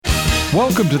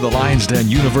Welcome to the Lion's Den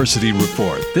University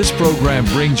Report. This program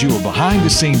brings you a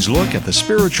behind-the-scenes look at the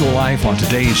spiritual life on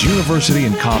today's university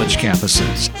and college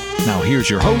campuses. Now here's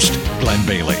your host, Glenn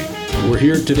Bailey. We're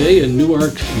here today in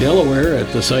Newark, Delaware,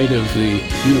 at the site of the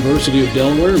University of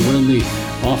Delaware. We're in the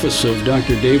office of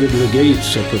Dr. David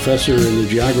Legates, a professor in the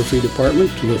geography department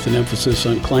with an emphasis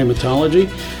on climatology.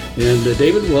 And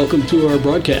David, welcome to our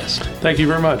broadcast. Thank you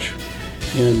very much.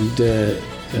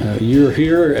 And you're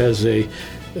here as a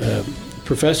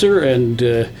professor, and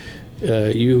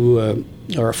you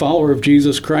are a follower of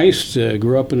Jesus Christ,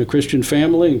 grew up in a Christian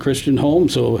family and Christian home,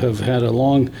 so have had a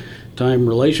long time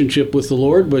relationship with the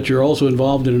Lord, but you're also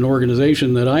involved in an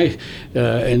organization that I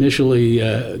initially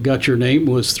got your name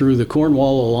was through the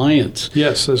Cornwall Alliance.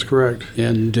 Yes, that's correct.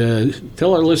 And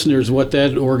tell our listeners what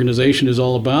that organization is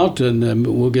all about, and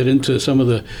we'll get into some of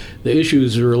the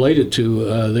issues related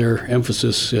to their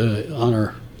emphasis on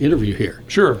our interview here.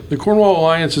 Sure. The Cornwall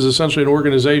Alliance is essentially an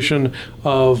organization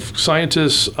of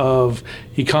scientists, of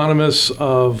economists,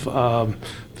 of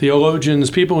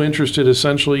theologians, people interested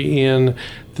essentially in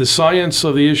the science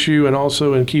of the issue and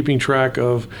also in keeping track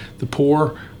of the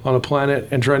poor on the planet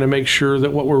and trying to make sure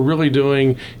that what we're really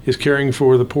doing is caring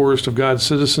for the poorest of God's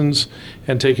citizens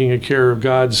and taking care of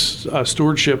God's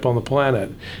stewardship on the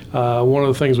planet. One of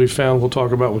the things we found we'll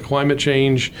talk about with climate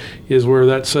change is where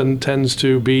that tends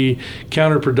to be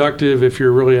counterproductive if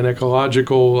you're really an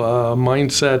ecological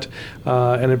mindset.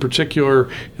 And in particular,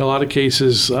 in a lot of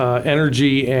cases,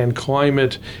 energy and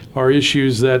climate are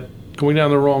issues that going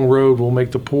down the wrong road will make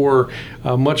the poor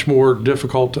make it much more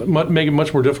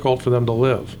difficult for them to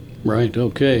live. Right,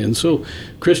 okay. And so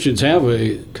Christians have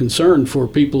a concern for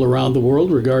people around the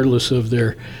world, regardless of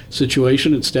their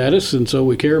situation and status, and so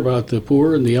we care about the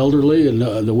poor and the elderly and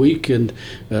the weak, and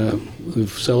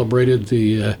we've celebrated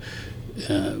the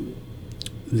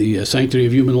Sanctity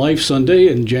of Human Life Sunday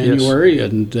in January,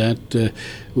 yes. And that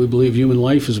we believe human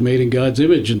life is made in God's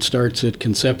image and starts at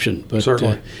conception. But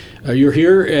certainly. You're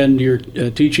here and you're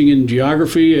teaching in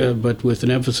geography, but with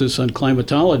an emphasis on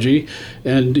climatology,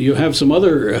 and you have some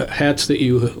other hats that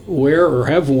you wear or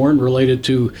have worn related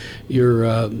to your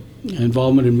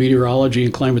involvement in meteorology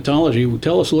and climatology.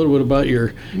 Tell us a little bit about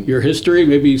your history.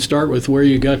 Maybe start with where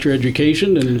you got your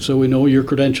education, and so we know your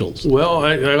credentials. Well,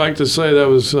 I like to say that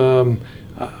was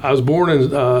I was born in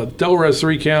Delaware has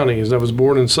 3 counties. I was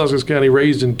born in Sussex County,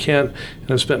 raised in Kent, and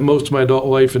I've spent most of my adult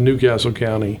life in Newcastle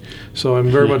County. So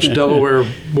I'm very much Delaware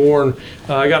born.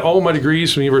 I got all my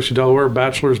degrees from the University of Delaware,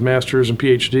 bachelor's, master's, and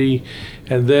PhD.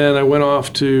 And then I went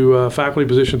off to a faculty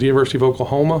position at the University of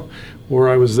Oklahoma, where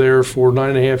I was there for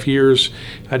 9.5 years.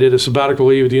 I did a sabbatical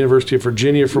leave at the University of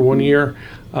Virginia for 1 year.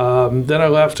 Then I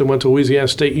left and went to Louisiana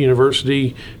State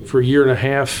University for a year and a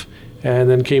half,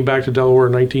 and then came back to Delaware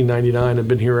in 1999 and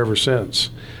been here ever since.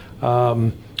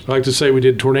 I like to say we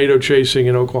did tornado chasing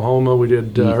in Oklahoma. We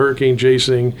did hurricane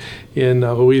chasing in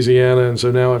Louisiana, and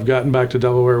so now I've gotten back to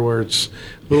Delaware where it's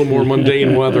a little more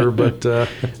mundane weather, but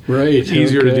right,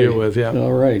 easier to deal with, yeah.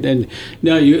 All right. And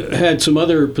now you had some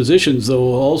other positions,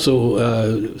 though,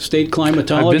 also state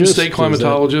climatologist. I've been state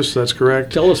climatologist, that's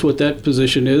correct. Tell us what that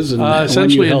position is. And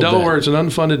essentially in Delaware, it's an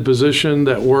unfunded position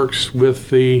that works with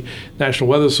the National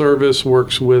Weather Service,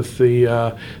 works with the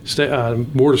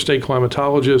Board of State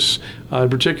Climatologists. In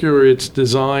particular, it's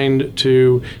designed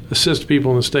to assist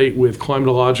people in the state with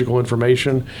climatological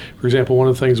information. For example, one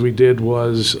of the things we did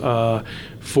was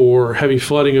for heavy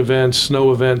flooding events,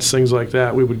 snow events, things like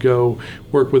that, we would go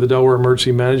work with the Delaware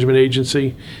Emergency Management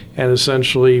Agency and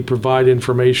essentially provide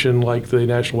information like the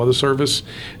National Weather Service.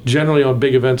 Generally on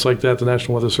big events like that, the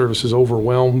National Weather Service is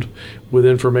overwhelmed with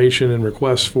information and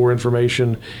requests for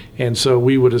information, and so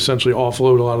we would essentially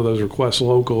offload a lot of those requests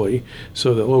locally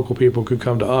so that local people could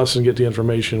come to us and get the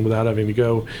information without having to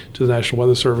go to the National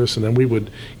Weather Service, and then we would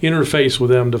interface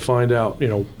with them to find out,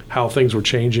 how things were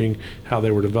changing, how they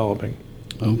were developing.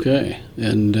 Okay.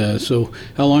 And so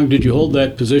how long did you hold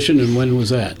that position, and when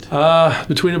was that?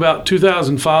 Between about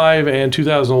 2005 and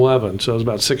 2011, so it was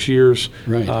about 6 years.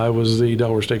 Right. I was the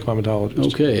Delaware State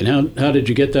Climatologist. Okay. And how did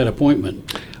you get that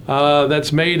appointment?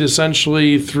 That's made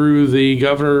essentially through the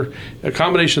governor, a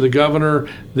combination of the governor,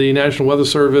 the National Weather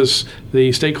Service,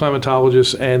 the state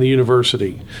climatologists, and the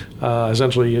university.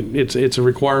 Essentially, it's a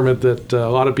requirement that a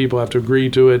lot of people have to agree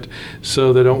to it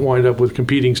so they don't wind up with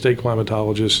competing state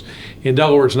climatologists. In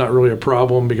Delaware, it's not really a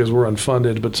problem because we're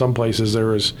unfunded, but some places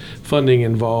there is funding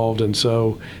involved, and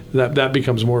so that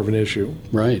becomes more of an issue.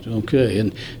 Right, okay.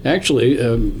 And actually,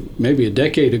 maybe a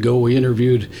decade ago, we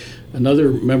interviewed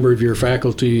another member of your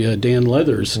faculty, Dan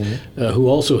Leathers, who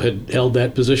also had held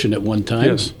that position at one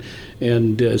time. Yes.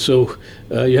 And so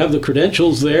you have the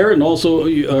credentials there, and also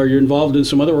you're involved in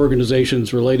some other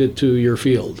organizations related to your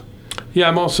field. Yeah,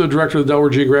 I'm also director of the Delaware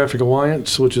Geographic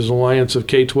Alliance, which is an alliance of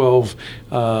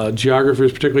K-12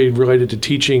 geographers, particularly related to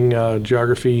teaching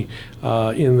geography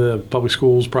in the public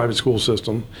schools, private school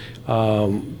system.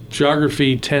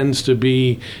 Geography tends to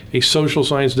be a social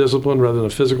science discipline rather than a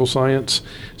physical science.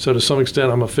 So to some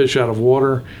extent, I'm a fish out of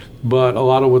water. But a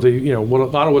lot of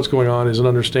what's going on is an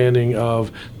understanding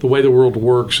of the way the world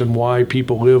works and why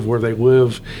people live where they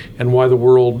live and why the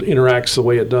world interacts the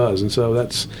way it does. And so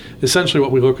that's essentially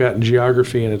what we look at in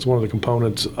geography, and it's one of the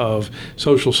components of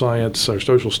social science or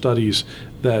social studies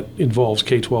that involves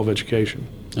K-12 education.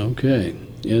 Okay.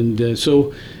 And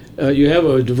so you have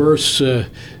a diverse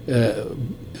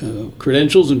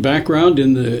credentials and background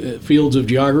in the fields of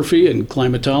geography and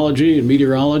climatology and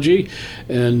meteorology,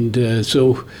 and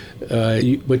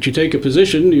but you take a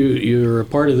position. You're a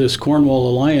part of this Cornwall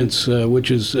Alliance, which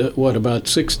is about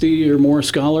 60 or more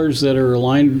scholars that are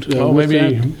aligned. With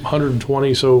Maybe that?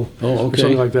 120, so or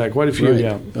something like that. Quite a few, right.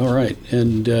 Yeah. All right,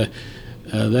 and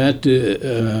that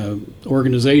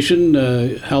organization.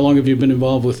 How long have you been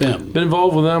involved with them? Been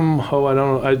involved with them.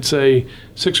 I'd say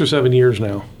 6 or 7 years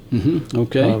now. Mm-hmm.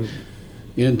 Okay.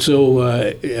 And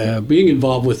so being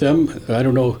involved with them, I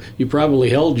don't know, you probably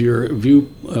held your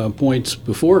viewpoints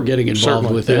before getting involved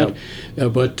Certainly, with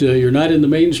that, but you're not in the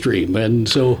mainstream. And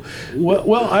so...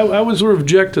 Well, I would sort of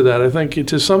object to that. I think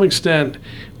to some extent,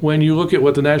 when you look at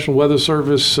what the National Weather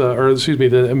Service,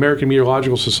 the American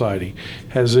Meteorological Society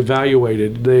has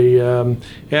evaluated, they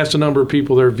asked a number of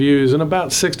people their views, and about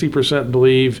 60%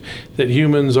 believe that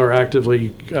humans are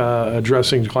actively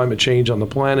addressing climate change on the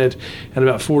planet, and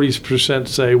about 40%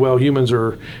 say, well, humans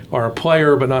are a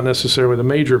player, but not necessarily the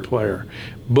major player.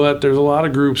 But there's a lot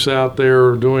of groups out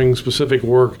there doing specific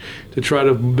work to try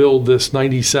to build this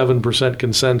 97%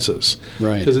 consensus.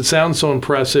 Right. Because it sounds so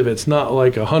impressive. It's not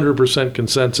like 100%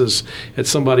 consensus that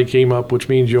somebody came up, which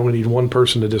means you only need one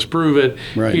person to disprove it.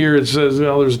 Right. Here it says,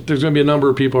 there's going to be a number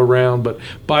of people around, but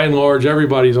by and large,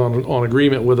 everybody's on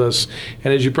agreement with us.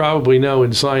 And as you probably know,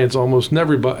 in science, almost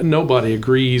nobody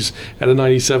agrees at a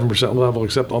 97% level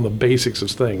except on the basics of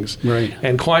things. Right.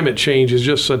 And climate change is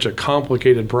just such a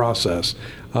complicated process.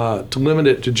 To limit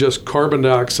it to just carbon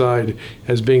dioxide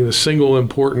as being the single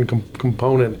important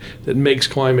component that makes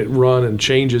climate run and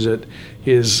changes it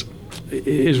is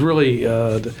really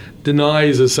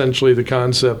denies essentially the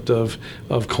concept of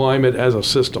climate as a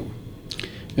system.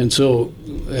 And so,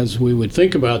 as we would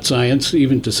think about science,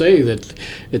 even to say that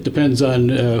it depends on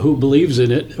who believes in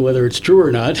it, whether it's true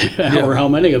or not, or how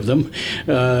many of them,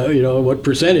 what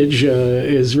percentage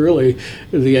is really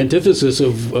the antithesis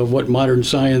of what modern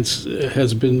science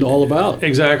has been all about.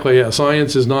 Exactly. Yeah.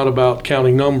 Science is not about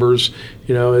counting numbers.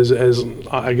 As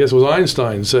I guess it was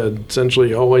Einstein said,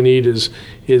 essentially all I need is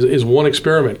one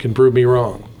experiment can prove me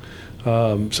wrong.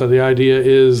 So the idea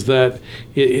is that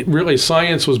it really,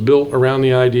 science was built around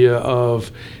the idea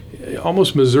of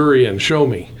almost Missourian, show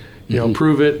me,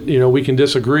 prove it, we can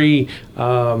disagree.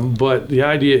 But the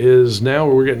idea is now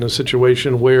we're getting a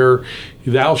situation where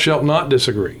thou shalt not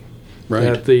disagree. Right.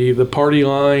 That the party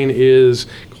line is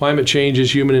climate change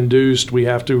is human induced. We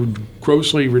have to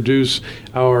grossly reduce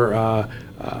our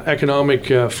economic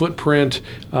footprint.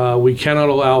 We cannot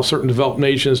allow certain developed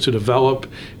nations to develop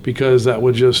because that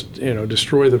would just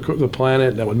destroy the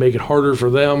planet. That would make it harder for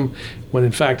them when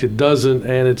in fact it doesn't.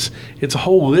 And it's a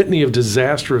whole litany of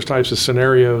disastrous types of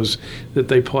scenarios that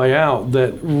they play out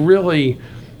that really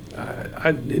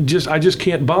I just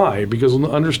can't buy, because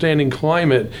understanding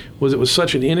climate it was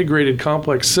such an integrated,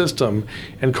 complex system,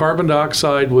 and carbon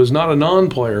dioxide was not a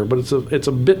non-player, but it's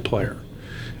a bit player.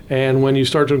 And when you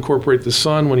start to incorporate the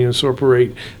sun, when you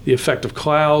incorporate the effect of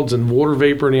clouds and water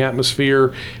vapor in the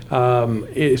atmosphere,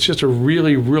 it's just a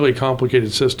really, really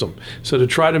complicated system. So to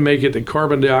try to make it that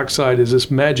carbon dioxide is this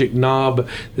magic knob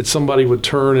that somebody would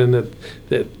turn and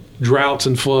that droughts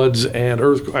and floods and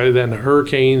then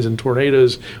hurricanes and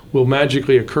tornadoes will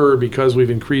magically occur because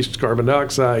we've increased carbon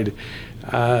dioxide,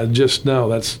 that's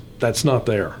not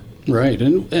there. Right,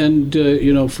 and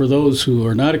for those who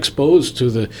are not exposed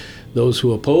to those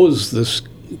who oppose this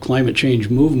climate change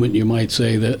movement, you might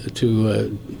say, that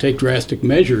to take drastic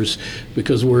measures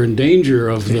because we're in danger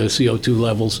of the CO2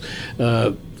 levels.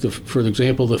 For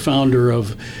example, the founder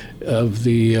of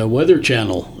the Weather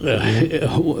Channel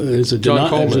is a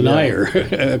denier.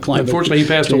 Yeah. Unfortunately, he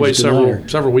passed away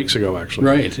several weeks ago, actually.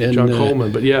 Right, and, John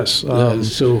Coleman. But yes,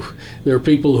 so there are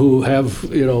people who have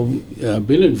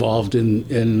been involved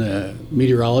in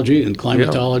meteorology and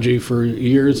climatology for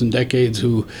years and decades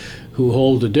who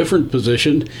hold a different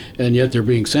position, and yet they're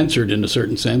being censored in a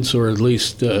certain sense, or at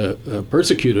least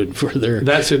persecuted for their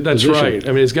That's it. That's position. right.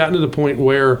 I mean, it's gotten to the point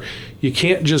where you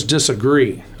can't just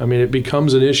disagree. I mean, it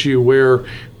becomes an issue where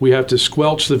we have to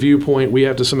squelch the viewpoint. We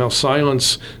have to somehow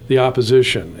silence the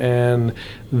opposition. And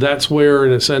that's where,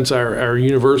 in a sense, our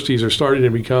universities are starting to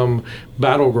become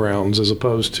battlegrounds as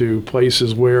opposed to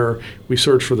places where we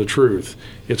search for the truth.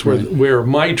 It's where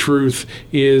my truth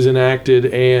is enacted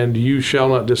and you shall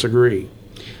not disagree.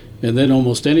 And then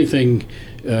almost anything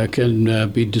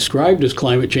can be described as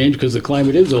climate change because the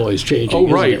climate is always changing. Oh,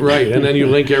 right, isn't it? right. And then you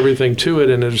link everything to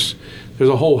it, and there's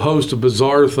a whole host of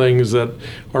bizarre things that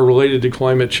are related to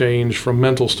climate change, from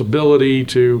mental stability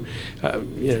to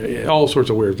all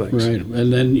sorts of weird things. Right.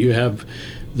 And then you have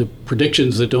the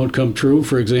predictions that don't come true.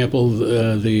 For example,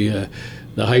 the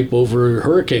hype over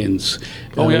hurricanes.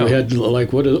 We had,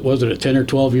 what was it, a 10 or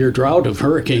 12 year drought of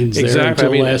hurricanes there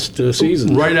until last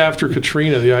season. Right after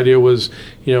Katrina, the idea was,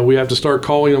 we have to start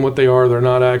calling them what they are. They're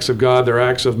not acts of God, they're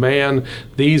acts of man.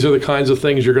 These are the kinds of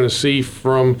things you're going to see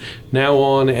from now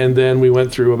on. And then we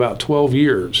went through about 12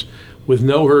 years with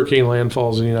no hurricane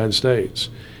landfalls in the United States.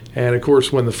 And, of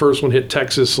course, when the first one hit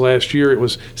Texas last year, it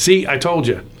was, see, I told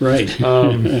you. Right.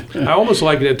 I almost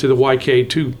liken it to the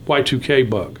Y2K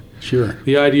bug. Sure.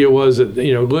 The idea was that,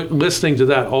 listening to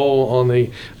that all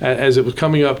as it was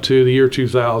coming up to the year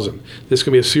 2000, this is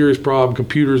going to be a serious problem.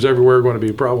 Computers everywhere are going to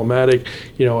be problematic.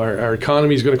 Our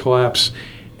economy is going to collapse.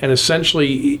 And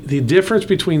essentially, the difference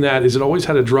between that is it always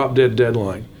had a drop-dead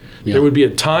deadline. Yeah. There would be a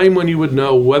time when you would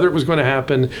know whether it was going to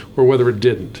happen or whether it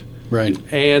didn't. Right.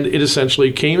 And it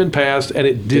essentially came and passed, and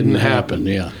it didn't happen.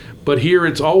 Yeah. But here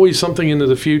it's always something into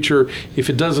the future. If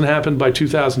it doesn't happen by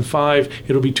 2005,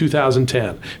 it'll be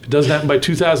 2010. If it doesn't happen by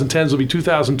 2010, it'll be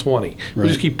 2020. Right. We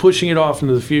just keep pushing it off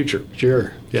into the future.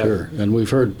 Sure. And we've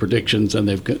heard predictions, and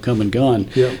they've come and gone.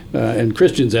 Yep. And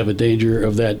Christians have a danger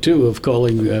of that, too, of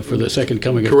calling for the second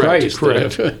coming of Christ.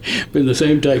 Correct. That have been the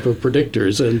same type of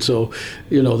predictors. And so,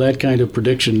 that kind of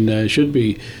prediction should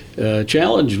be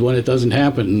challenged when it doesn't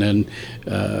happen.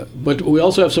 But we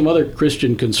also have some other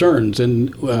Christian concerns.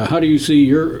 And how do you see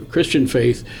your Christian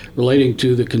faith relating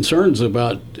to the concerns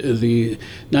about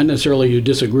not necessarily you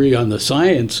disagree on the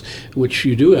science, which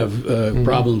you do have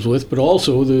problems with, but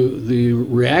also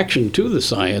the reaction to the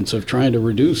science of trying to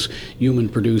reduce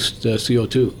human-produced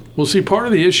CO2? Well, see, part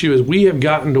of the issue is we have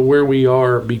gotten to where we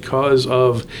are because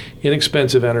of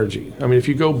inexpensive energy. I mean, if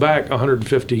you go back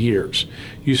 150 years,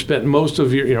 you spent most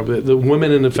of your, the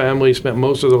women in the family spent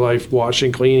most of their life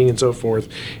washing, cleaning, and so forth,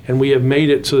 and we have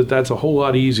made it so that that's a whole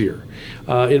lot easier.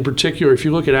 In particular, if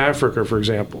you look at Africa, for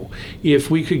example, if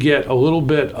we could get a little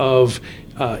bit of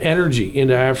energy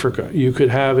into Africa, you could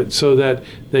have it so that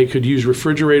they could use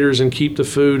refrigerators and keep the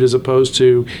food as opposed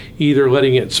to either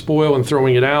letting it spoil and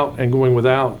throwing it out and going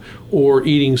without, or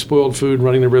eating spoiled food and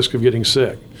running the risk of getting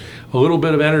sick. A little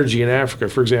bit of energy in Africa,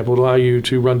 for example, would allow you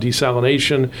to run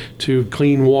desalination to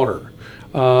clean water.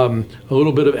 A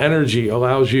little bit of energy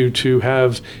allows you to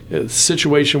have a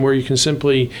situation where you can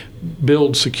simply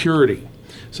build security.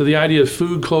 So the idea of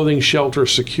food, clothing, shelter,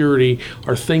 security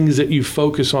are things that you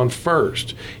focus on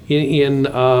first. In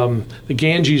the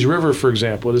Ganges River, for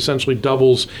example, it essentially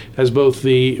doubles as both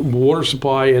the water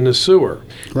supply and the sewer.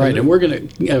 Right, and we're going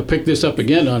to pick this up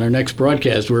again on our next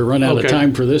broadcast. We're running out of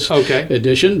time for this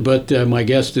edition, but my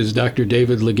guest is Dr.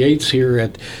 David Legates here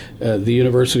at the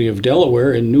University of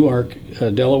Delaware in Newark,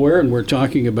 Delaware, and we're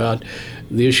talking about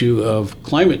the issue of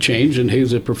climate change, and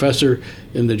he's a professor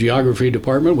in the geography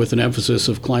department with an emphasis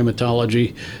of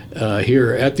climatology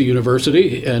here at the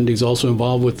university, and he's also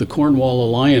involved with the Cornwall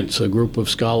Alliance, a group of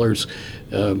scholars,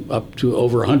 up to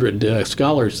over 100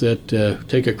 scholars that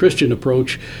take a Christian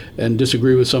approach and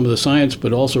disagree with some of the science,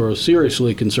 but also are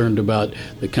seriously concerned about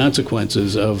the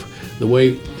consequences of the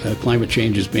way climate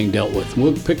change is being dealt with.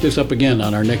 We'll pick this up again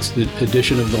on our next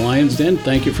edition of The Lion's Den.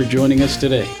 Thank you for joining us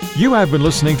today. You have been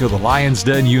listening to the Lion's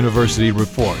Den University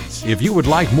Reports. If you would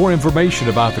like more information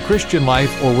about the Christian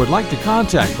life or would like to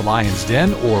contact the Lion's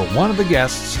Den or one of the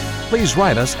guests, please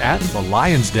write us at The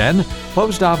Lion's Den,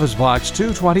 Post Office Box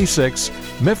 226,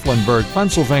 Mifflinburg,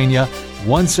 Pennsylvania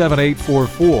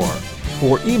 17844,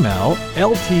 or email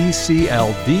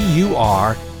ltcldur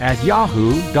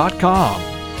lionsden@yahoo.com.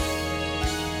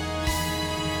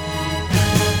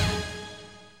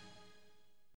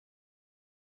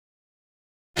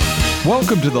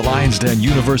 Welcome to the Lions Den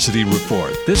University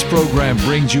Report. This program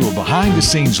brings you a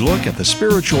behind-the-scenes look at the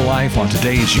spiritual life on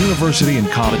today's university and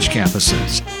college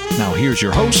campuses. Now here's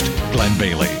your host, Glenn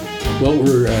Bailey. Well,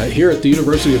 we're here at the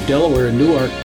University of Delaware in Newark,